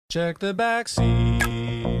Check the back seat.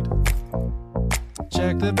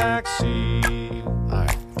 Check the back seat. All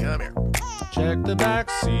right, come here. Check the back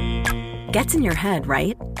seat. Gets in your head,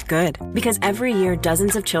 right? Good. Because every year,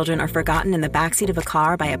 dozens of children are forgotten in the backseat of a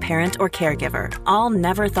car by a parent or caregiver. All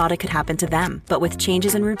never thought it could happen to them. But with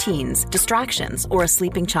changes in routines, distractions, or a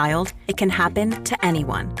sleeping child, it can happen to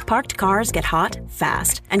anyone. Parked cars get hot,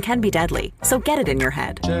 fast, and can be deadly. So get it in your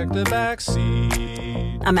head. Check the back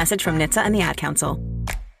seat. A message from NHTSA and the Ad Council.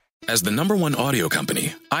 As the #1 audio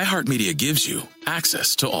company, iHeartMedia gives you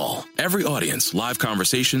access to all. Every audience, live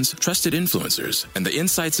conversations, trusted influencers, and the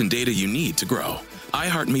insights and data you need to grow.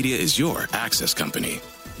 iHeartMedia is your access company.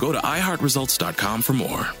 Go to iHeartResults.com for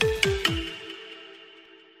more.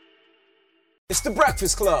 It's The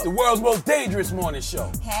Breakfast Club, the world's most dangerous morning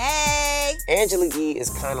show. Hey! Angela Yee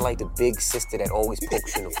is kind of like the big sister that always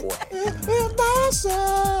pokes you in the forehead.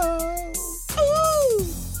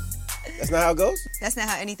 That's not how it goes? That's not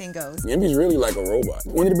how anything goes. Yemi's really like a robot.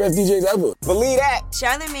 One of the best DJs ever. Believe that.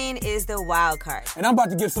 Charlamagne is the wild card. And I'm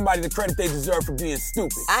about to give somebody the credit they deserve for being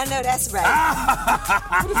stupid. I know that's right.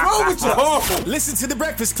 What is wrong with you? Oh. Listen to The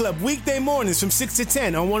Breakfast Club weekday mornings from 6 to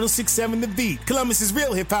 10 on 106.7 The Beat. Columbus's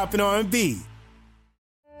real hip-hop and R&B.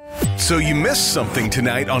 So you missed something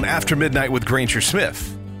tonight on After Midnight with Granger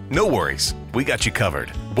Smith. No worries. We got you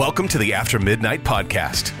covered. Welcome to the After Midnight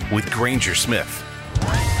podcast with Granger Smith.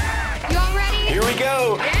 You all ready? Here we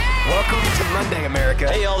go. Yeah. Welcome to Monday,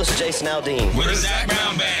 America. Hey, y'all, this is Jason Aldean. We're the Zach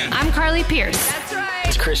Brown Band. I'm Carly Pierce. That's right.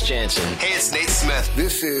 It's Chris Jansen. Hey, it's Nate Smith.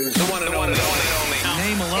 This is the one and only.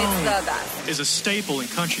 Name alone It's the best. is a staple in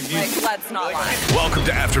country music. Like, let's not lie. Welcome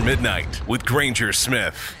to After Midnight with Granger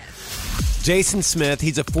Smith. Jason Smith,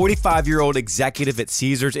 he's a 45-year-old executive at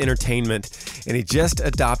Caesars Entertainment, and he just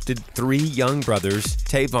adopted 3 young brothers,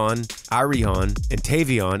 Tavon, Irion, and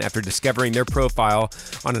Tavion, after discovering their profile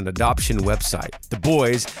on an adoption website. The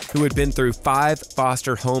boys, who had been through 5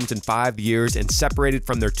 foster homes in 5 years and separated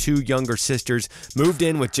from their 2 younger sisters, moved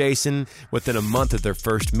in with Jason within a month of their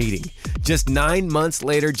first meeting. Just 9 months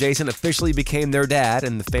later, Jason officially became their dad,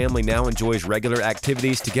 and the family now enjoys regular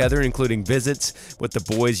activities together, including visits with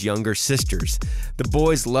the boys' younger sisters. The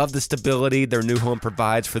boys love the stability their new home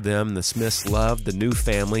provides for them. The Smiths love the new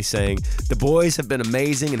family, saying, "The boys have been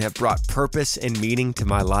amazing and have brought purpose and meaning to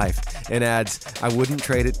my life," and adds, "I wouldn't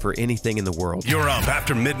trade it for anything in the world." You're up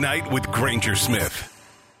After Midnight with Granger Smith.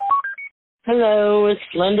 Hello, it's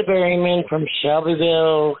Linda Berryman from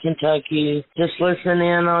Shelbyville, Kentucky. Just listening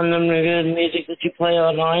in on the good music that you play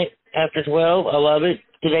all night after 12. I love it.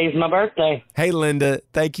 Today's my birthday. Hey, Linda,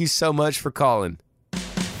 thank you so much for calling.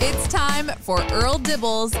 It's time for Earl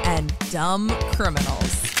Dibbles and Dumb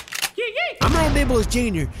Criminals. I'm Earl Dibbles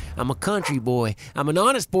Jr. I'm a country boy. I'm an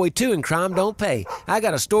honest boy, too, and crime don't pay. I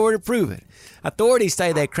got a story to prove it. Authorities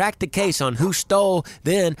say they cracked the case on who stole,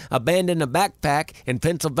 then abandoned a backpack in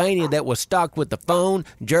Pennsylvania that was stocked with the phone,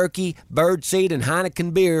 jerky, birdseed, and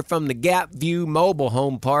Heineken beer from the Gap View Mobile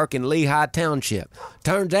Home Park in Lehigh Township.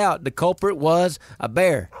 Turns out the culprit was a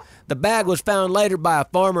bear. The bag was found later by a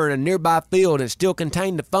farmer in a nearby field and still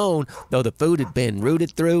contained the phone, though the food had been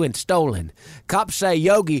rooted through and stolen. Cops say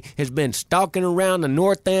Yogi has been stalking around the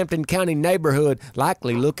Northampton County neighborhood,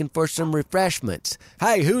 likely looking for some refreshments.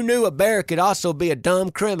 Hey, who knew a bear could also be a dumb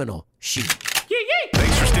criminal? Shoot.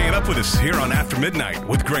 Thanks for staying up with us here on After Midnight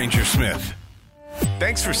with Granger Smith.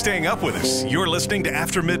 Thanks for staying up with us. You're listening to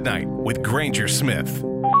After Midnight with Granger Smith.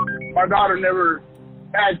 My daughter never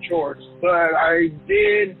had chores, but I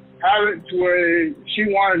did have it to where she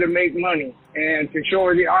wanted to make money. And to show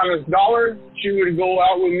her the honest dollar, she would go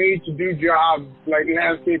out with me to do jobs, like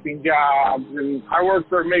landscaping jobs. And I worked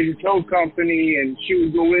for a major tow company, and she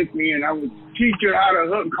would go with me, and I would teach her how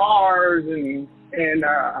to hook cars and in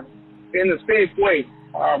a safe way.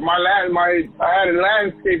 I had a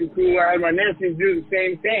landscaping crew. I had my nephews do the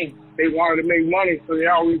same thing. They wanted to make money, so they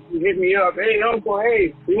always hit me up. Hey, Uncle,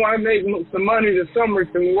 hey, we want to make some money this summer.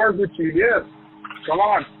 Can we work with you? Yes. Come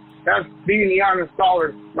on. That's being the honest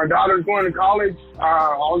dollar. My daughter's going to college.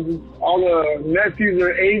 All the nephews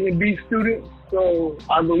are A and B students. So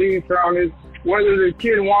I believe around it, whether the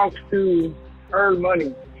kid wants to earn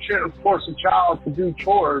money, shouldn't force a child to do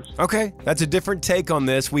chores. Okay, that's a different take on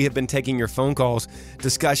this. We have been taking your phone calls,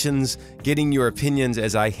 discussions, getting your opinions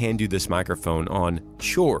as I hand you this microphone on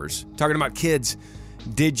chores. Talking about kids,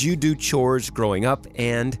 did you do chores growing up?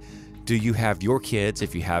 And do you have your kids,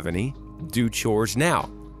 if you have any, do chores now?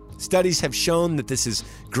 Studies have shown that this is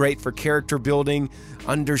great for character building,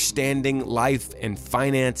 understanding life and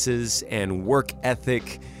finances and work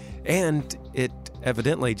ethic, and it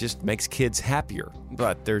evidently just makes kids happier.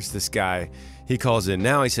 But there's this guy, he calls in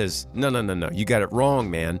now, he says, no, you got it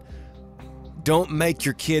wrong, man. don't make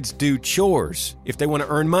your kids do chores. If they want to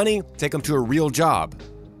earn money, take them to a real job.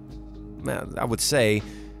 I would say,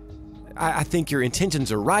 I think your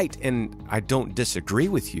intentions are right, and I don't disagree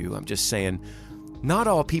with you. I'm just saying, not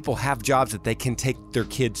all people have jobs that they can take their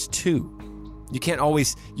kids to. You can't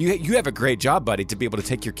always, you have a great job, buddy, to be able to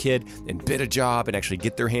take your kid and bid a job and actually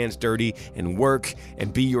get their hands dirty and work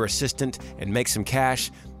and be your assistant and make some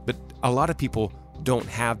cash. But a lot of people don't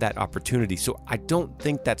have that opportunity. So I don't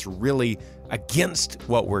think that's really against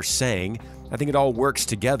what we're saying. I think it all works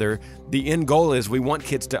together. The end goal is we want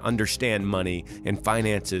kids to understand money and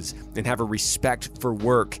finances and have a respect for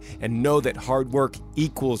work and know that hard work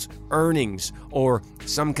equals earnings or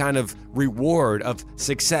some kind of reward of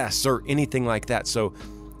success or anything like that. So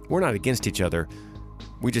we're not against each other.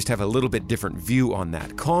 We just have a little bit different view on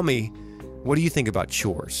that. Call me. What do you think about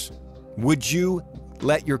chores? Would you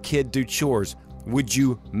let your kid do chores? Would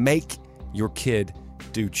you make your kid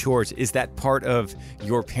do chores? Is that part of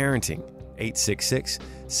your parenting?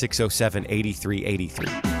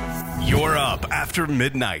 866-607-8383. You're up after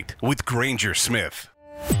midnight with Granger Smith.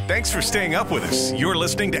 Thanks for staying up with us. You're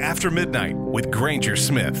listening to After Midnight with Granger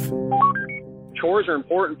Smith. Chores are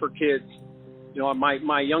important for kids. You know,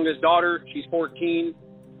 my youngest daughter, she's 14.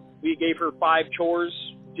 We gave her 5 chores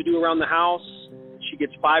to do around the house. She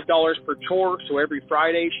gets $5 per chore, so every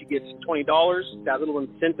Friday she gets $20. That little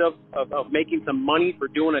incentive of making some money for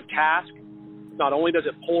doing a task. Not only does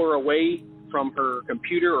it pull her away from her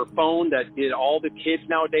computer or phone that all the kids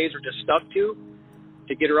nowadays are just stuck to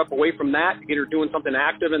get her up away from that, to get her doing something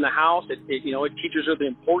active in the house. It teaches her the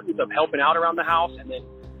importance of helping out around the house and then,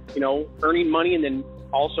 earning money and then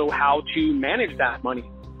also how to manage that money.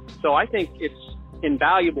 So I think it's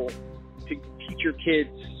invaluable to teach your kids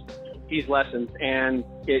these lessons, and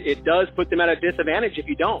it does put them at a disadvantage if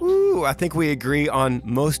you don't. Ooh, I think we agree on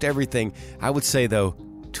most everything. I would say, though,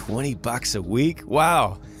 $20 a week?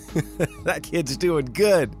 Wow. That kid's doing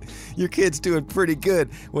good. Your kid's doing pretty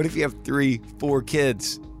good. What if you have 3-4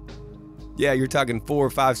 kids? Yeah, you're talking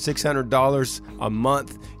 $400, $500, $600 a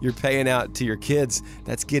month you're paying out to your kids.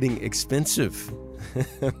 That's getting expensive.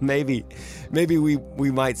 Maybe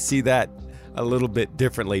we might see that a little bit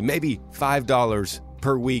differently. Maybe $5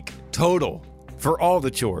 per week total for all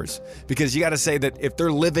the chores. Because you got to say that if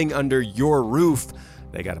they're living under your roof,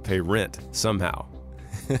 they got to pay rent somehow.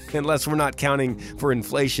 Unless we're not counting for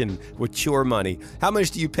inflation with chore money. How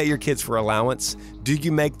much do you pay your kids for allowance? Do you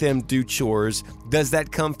make them do chores? Does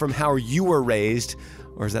that come from how you were raised?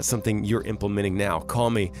 Or is that something you're implementing now?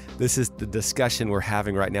 Call me. This is the discussion we're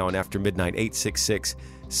having right now on After Midnight,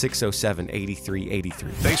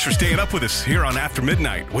 866-607-8383. Thanks for staying up with us here on After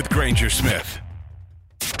Midnight with Granger Smith.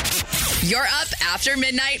 You're up after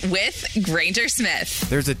midnight with Granger Smith.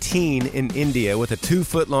 There's a teen in India with a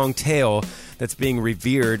 2-foot-long tail that's being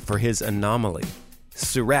revered for his anomaly.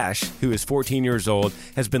 Suresh, who is 14 years old,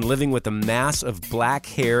 has been living with a mass of black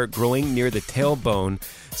hair growing near the tailbone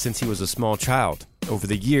since he was a small child. Over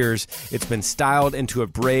the years, it's been styled into a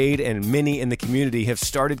braid, and many in the community have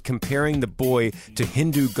started comparing the boy to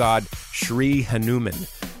Hindu god Sri Hanuman,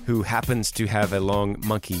 who happens to have a long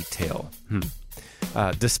monkey tail.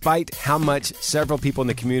 Despite how much several people in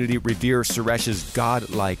the community revere Suresh's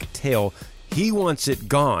godlike tail, he wants it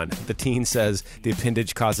gone. The teen says the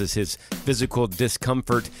appendage causes his physical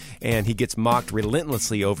discomfort, and he gets mocked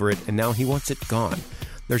relentlessly over it, and now he wants it gone.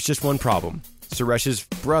 There's just one problem. Suresh's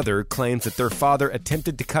brother claims that their father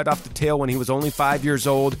attempted to cut off the tail when he was only 5 years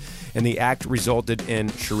old, and the act resulted in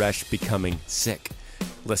Suresh becoming sick.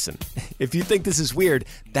 Listen, if you think this is weird,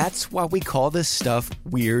 that's why we call this stuff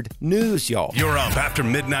weird news, y'all. You're up after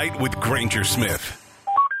midnight with Granger Smith.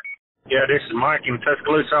 Yeah, this is Mike in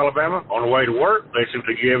Tuscaloosa, Alabama. On the way to work, listen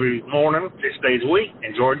to you every morning, 6 days a week.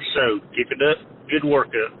 Enjoy the show. Keep it up. Good work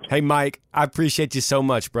up. Hey, Mike, I appreciate you so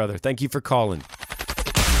much, brother. Thank you for calling.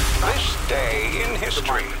 This day in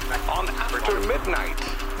history on After Midnight.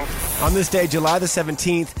 On this day, July the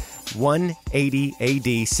 17th,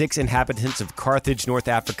 180 AD, 6 inhabitants of Carthage, North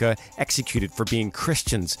Africa, executed for being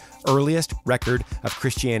Christians, earliest record of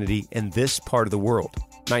Christianity in this part of the world.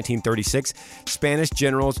 1936, Spanish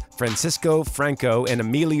generals Francisco Franco and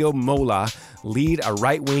Emilio Mola lead a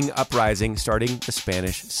right-wing uprising starting the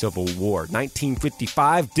Spanish Civil War.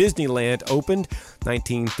 1955, Disneyland opened.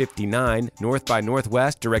 1959, North by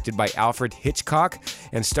Northwest, directed by Alfred Hitchcock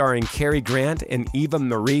and starring Cary Grant and Eva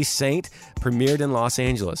Marie Saint, premiered in Los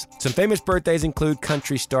Angeles. Some famous birthdays include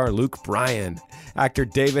country star Luke Bryan, actor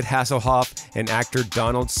David Hasselhoff, and actor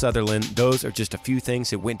Donald Sutherland. Those are just a few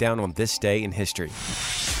things that went down on this day in history.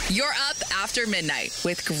 You're up after midnight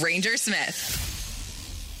with Granger Smith.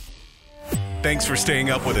 Thanks for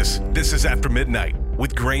staying up with us. This is After Midnight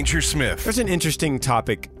with Granger Smith. There's an interesting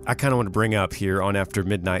topic I kind of want to bring up here on After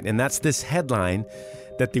Midnight, and that's this headline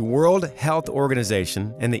that the World Health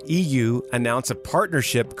Organization and the EU announce a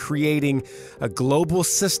partnership creating a global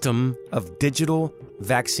system of digital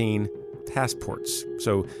vaccine passports.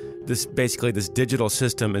 So this digital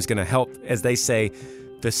system is going to help, as they say,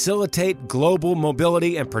 facilitate global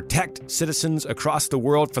mobility and protect citizens across the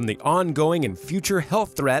world from the ongoing and future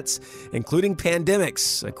health threats, including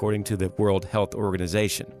pandemics, according to the World Health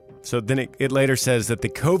Organization. So then it later says that the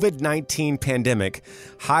COVID-19 pandemic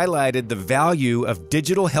highlighted the value of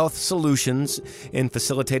digital health solutions in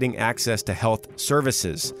facilitating access to health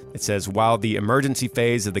services. It says, while the emergency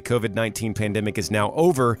phase of the COVID-19 pandemic is now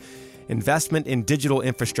over, investment in digital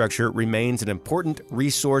infrastructure remains an important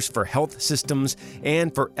resource for health systems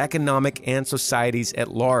and for economic and societies at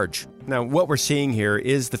large. Now, what we're seeing here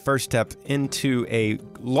is the first step into a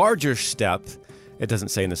larger step. It doesn't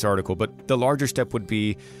say in this article, but the larger step would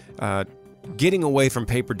be getting away from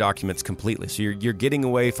paper documents completely. So you're getting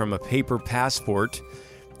away from a paper passport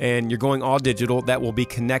and you're going all digital. That will be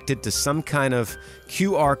connected to some kind of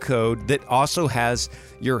QR code that also has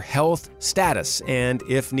your health status and,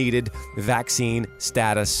 if needed, vaccine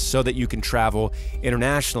status so that you can travel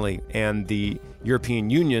internationally. And the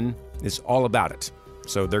European Union is all about it.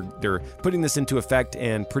 So they're putting this into effect,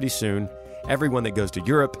 and pretty soon, everyone that goes to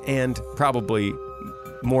Europe and probably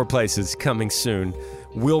more places coming soon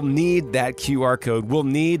will need that QR code, will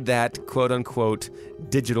need that quote-unquote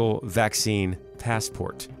digital vaccine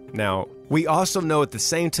passport. Now, we also know at the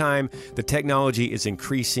same time the technology is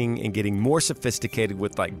increasing and getting more sophisticated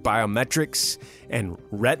with like biometrics and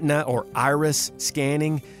retina or iris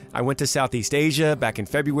scanning. I went to Southeast Asia back in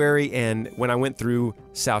February, and when I went through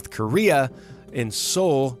South Korea, in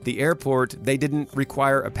Seoul, the airport, they didn't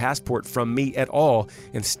require a passport from me at all.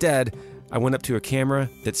 Instead, I went up to a camera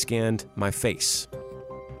that scanned my face.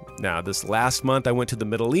 Now, this last month, I went to the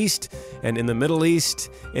Middle East, and in the Middle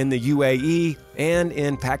East, in the UAE, and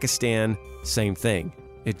in Pakistan, same thing.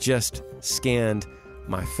 It just scanned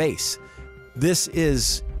my face. This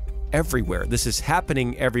is everywhere. This is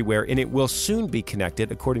happening everywhere, and it will soon be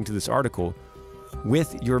connected, according to this article,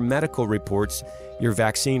 with your medical reports, your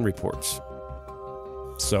vaccine reports.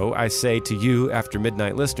 So I say to you, After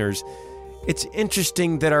Midnight listeners, it's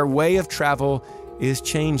interesting that our way of travel is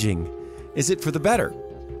changing. Is it for the better?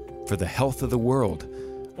 For the health of the world?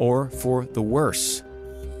 Or for the worse?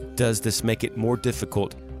 Does this make it more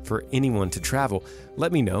difficult for anyone to travel?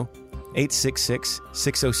 Let me know.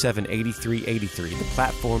 866-607-8383. The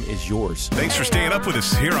platform is yours. Thanks for staying up with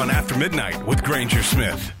us here on After Midnight with Granger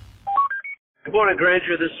Smith. Good morning,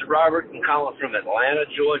 Granger. This is Robert. I'm calling from Atlanta,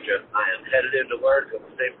 Georgia. I am headed into work. I'm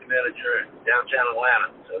a safety manager in downtown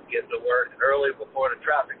Atlanta. So getting to work early before the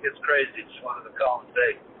traffic gets crazy. Just wanted to call and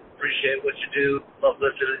say, appreciate what you do. Love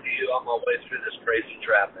listening to you on my way through this crazy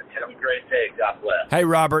traffic. Have a great day. God bless. Hey,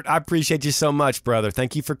 Robert, I appreciate you so much, brother.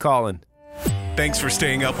 Thank you for calling. Thanks for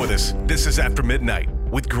staying up with us. This is After Midnight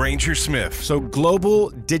with Granger Smith. So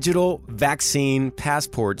global digital vaccine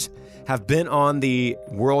passports have been on the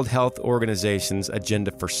World Health Organization's agenda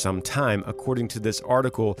for some time, according to this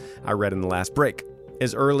article I read in the last break.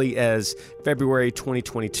 As early as February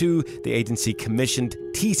 2022, the agency commissioned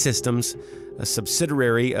T-Systems, a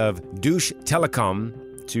subsidiary of Deutsche Telekom,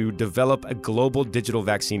 to develop a global digital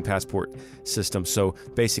vaccine passport system. So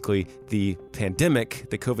basically, the pandemic,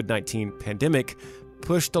 the COVID-19 pandemic,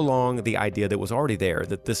 pushed along the idea that was already there,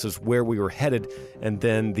 that this is where we were headed, and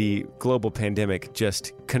then the global pandemic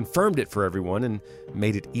just confirmed it for everyone and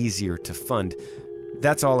made it easier to fund.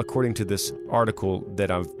 That's all according to this article that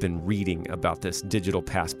I've been reading about this digital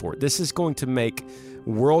passport. This is going to make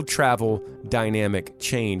world travel dynamic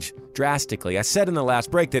change drastically. I said in the last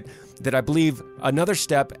break that I believe another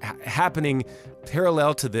step happening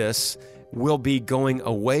parallel to this will be going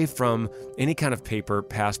away from any kind of paper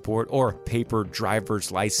passport or paper driver's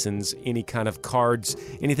license, any kind of cards,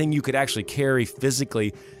 anything you could actually carry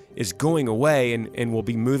physically is going away, and we'll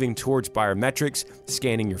be moving towards biometrics,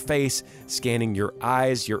 scanning your face, scanning your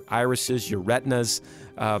eyes, your irises, your retinas.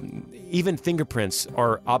 Even fingerprints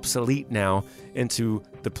are obsolete now into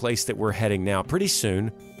the place that we're heading now. Pretty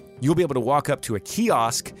soon, you'll be able to walk up to a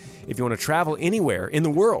kiosk if you want to travel anywhere in the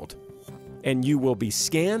world, and you will be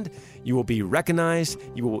scanned. You will be recognized.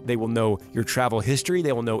 They will know your travel history.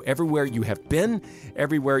 They will know everywhere you have been,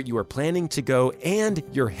 everywhere you are planning to go, and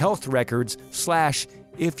your health records /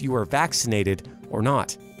 if you are vaccinated or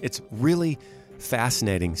not. It's really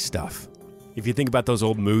fascinating stuff. If you think about those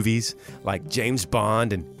old movies like James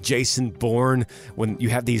Bond and Jason Bourne, when you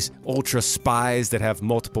have these ultra spies that have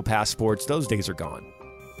multiple passports, those days are gone.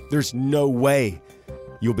 There's no way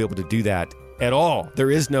you'll be able to do that at all.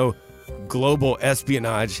 There is no global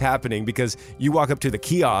espionage happening because you walk up to the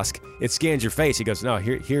kiosk, it scans your face. He goes, no,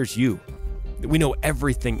 here's you. We know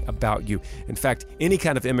everything about you. In fact, any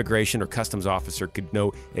kind of immigration or customs officer could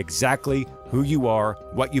know exactly who you are,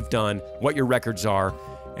 what you've done, what your records are,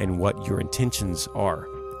 and what your intentions are.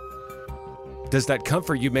 Does that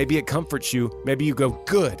comfort you? Maybe it comforts you. Maybe you go,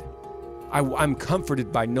 good. I'm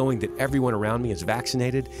comforted by knowing that everyone around me is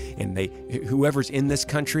vaccinated and whoever's in this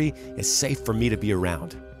country is safe for me to be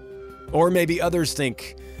around. Or maybe others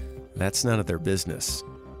think, that's none of their business.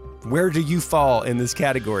 Where do you fall in this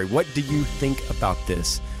category? What do you think about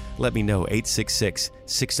this? Let me know,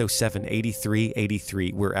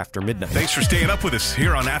 866-607-8383. We're After Midnight. Thanks for staying up with us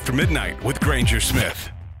here on After Midnight with Granger Smith.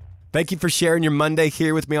 Thank you for sharing your Monday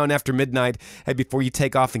here with me on After Midnight. Hey, before you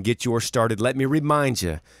take off and get yours started, let me remind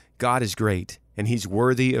you, God is great, and He's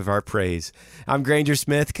worthy of our praise. I'm Granger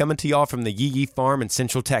Smith, coming to y'all from the Yee Yee Farm in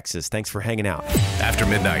Central Texas. Thanks for hanging out. After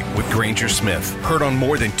Midnight with Granger Smith. Heard on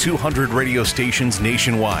more than 200 radio stations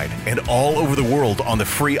nationwide and all over the world on the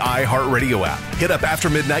free iHeartRadio app. Hit up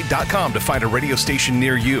aftermidnight.com to find a radio station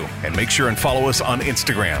near you. And make sure and follow us on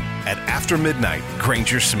Instagram at After Midnight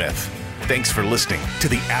Granger Smith. Thanks for listening to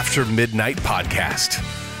the After Midnight Podcast.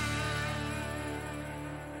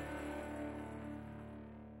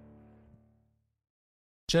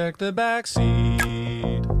 Check the back seat.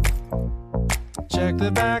 Check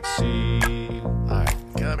the back seat. All right,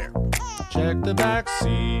 come here. Check the back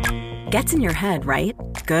seat. Gets in your head, right?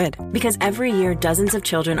 Good. Because every year, dozens of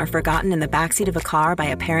children are forgotten in the backseat of a car by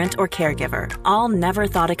a parent or caregiver. All never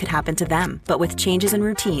thought it could happen to them. But with changes in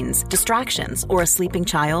routines, distractions, or a sleeping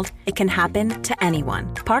child, it can happen to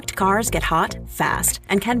anyone. Parked cars get hot, fast,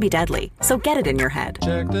 and can be deadly. So get it in your head.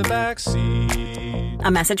 Check the back seat.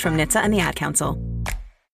 A message from NHTSA and the Ad Council.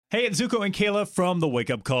 Hey, it's Zuko and Kayla from The Wake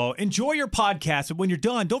Up Call. Enjoy your podcast, but when you're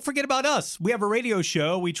done, don't forget about us. We have a radio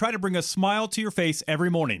show. We try to bring a smile to your face every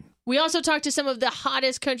morning. We also talk to some of the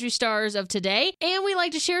hottest country stars of today, and we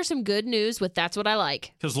like to share some good news with That's What I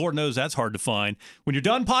Like. Because Lord knows that's hard to find. When you're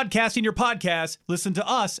done podcasting your podcast, listen to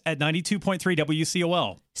us at 92.3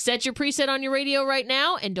 WCOL. Set your preset on your radio right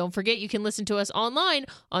now, and don't forget you can listen to us online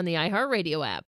on the iHeartRadio app.